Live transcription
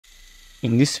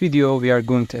In this video, we are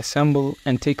going to assemble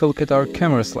and take a look at our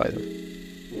camera slider.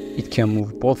 It can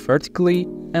move both vertically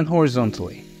and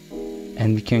horizontally,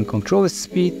 and we can control its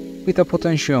speed with a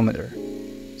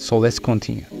potentiometer. So let's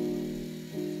continue.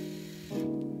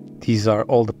 These are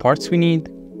all the parts we need.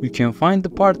 You can find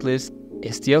the part list,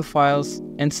 STL files,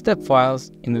 and step files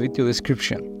in the video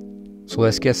description. So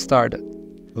let's get started.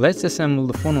 Let's assemble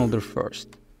the phone holder first.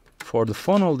 For the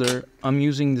phone holder, I'm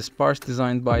using this parts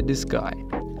designed by this guy.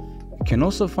 You can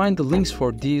also find the links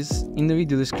for these in the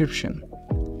video description.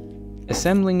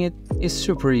 Assembling it is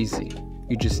super easy.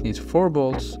 You just need 4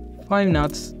 bolts, 5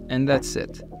 nuts, and that's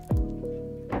it.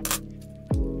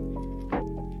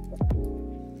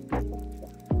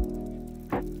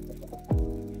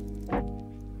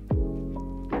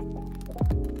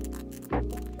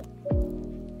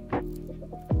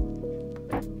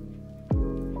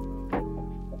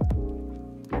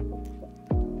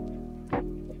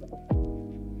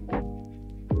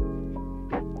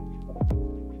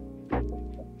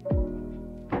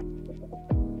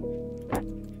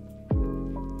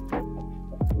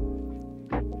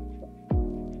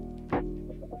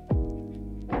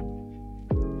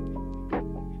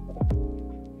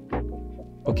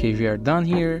 Okay, we are done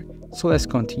here, so let's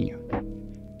continue.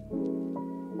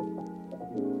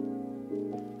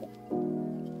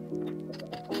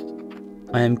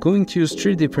 I am going to use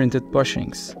 3D printed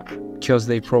bushings, because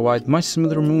they provide much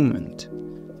smoother movement.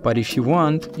 But if you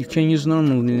want, you can use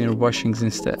normal linear bushings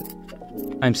instead.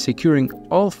 I'm securing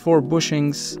all 4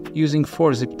 bushings using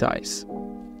 4 zip ties.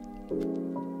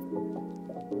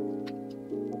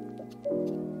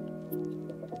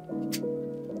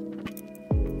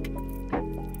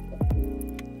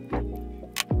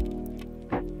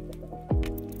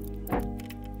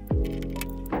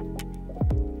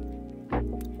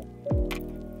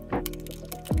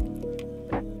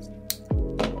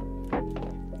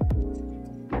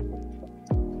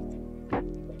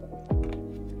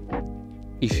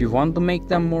 If you want to make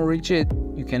them more rigid,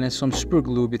 you can add some super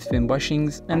glue between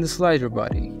bushings and the slider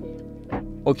body.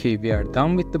 Okay, we are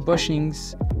done with the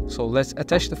bushings, so let's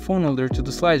attach the phone holder to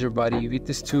the slider body with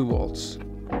these 2 bolts.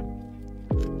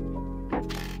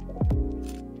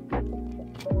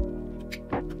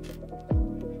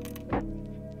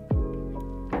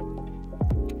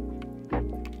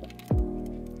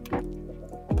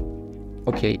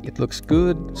 Okay, it looks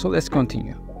good, so let's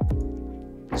continue.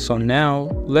 So now,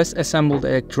 let's assemble the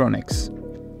electronics.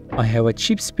 I have a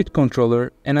cheap speed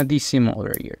controller and a DC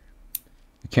motor here.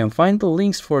 You can find the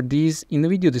links for these in the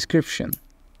video description.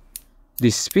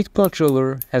 This speed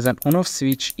controller has an on-off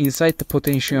switch inside the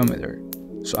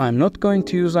potentiometer, so I'm not going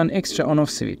to use an extra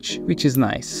on-off switch, which is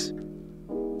nice.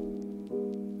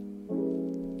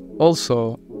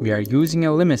 Also, we are using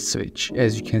a limit switch,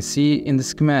 as you can see in the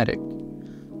schematic.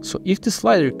 So if the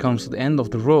slider comes to the end of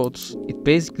the rods, it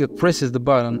basically presses the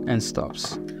button and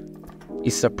stops.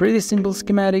 It's a pretty simple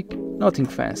schematic, nothing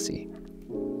fancy.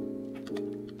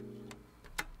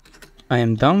 I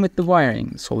am done with the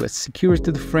wiring, so let's secure it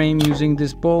to the frame using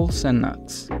these bolts and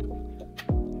nuts.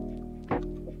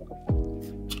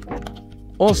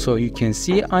 Also, you can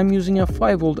see I'm using a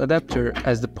 5V adapter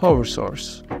as the power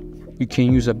source. You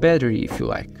can use a battery if you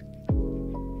like.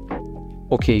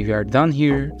 Okay, we are done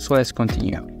here, so let's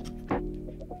continue.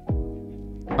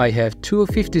 I have 2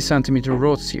 50cm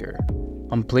rods here.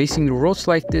 I'm placing the rods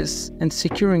like this and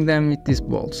securing them with these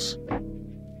bolts.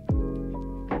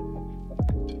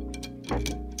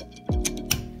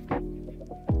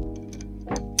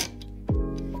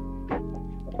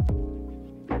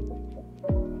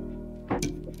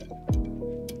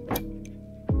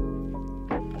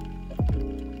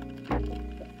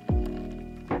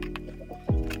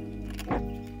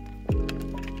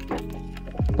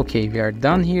 Okay, we are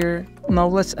done here. Now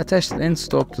let's attach the end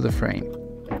stop to the frame.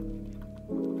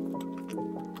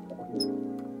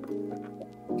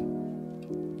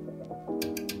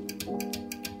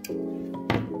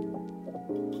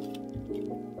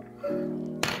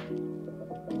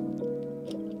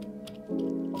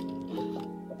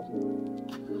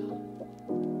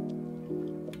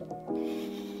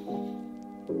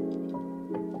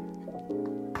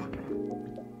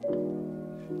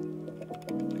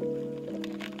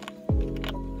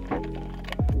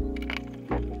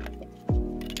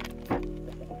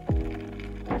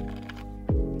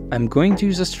 I'm going to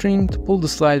use a string to pull the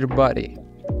slider body.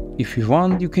 If you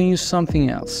want, you can use something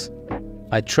else.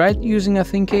 I tried using a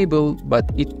thin cable,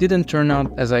 but it didn't turn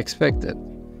out as I expected,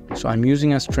 so I'm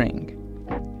using a string.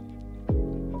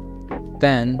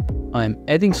 Then, I'm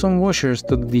adding some washers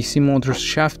to the DC motor's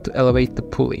shaft to elevate the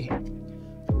pulley.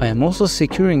 I am also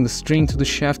securing the string to the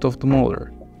shaft of the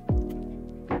motor.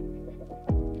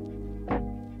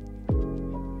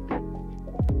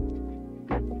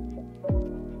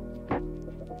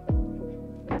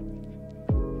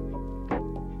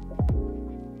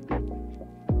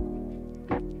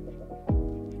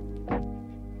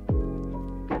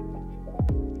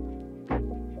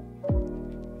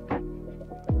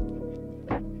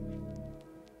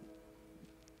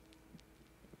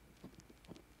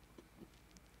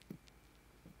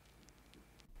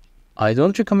 I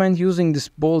don't recommend using this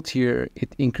bolt here,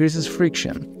 it increases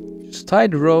friction. Just tie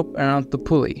the rope around the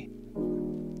pulley.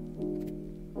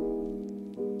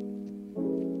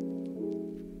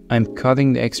 I'm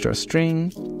cutting the extra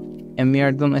string, and we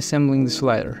are done assembling the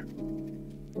slider.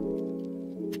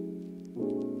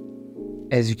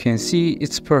 As you can see,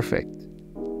 it's perfect.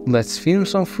 Let's film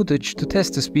some footage to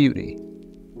test this beauty.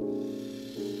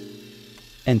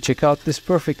 And check out this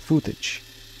perfect footage.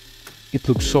 It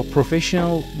looks so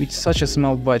professional with such a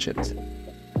small budget.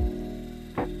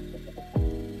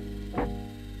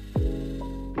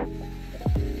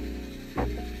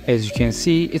 As you can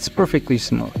see, it's perfectly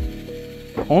smooth.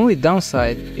 The only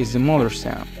downside is the motor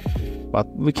sound, but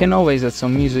we can always add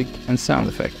some music and sound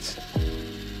effects.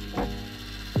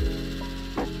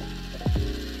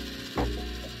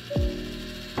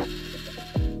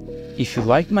 If you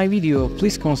liked my video,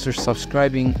 please consider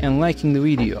subscribing and liking the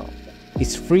video.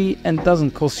 It's free and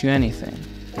doesn't cost you anything,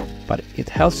 but it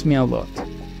helps me a lot.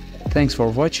 Thanks for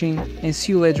watching and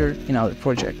see you later in other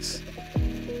projects.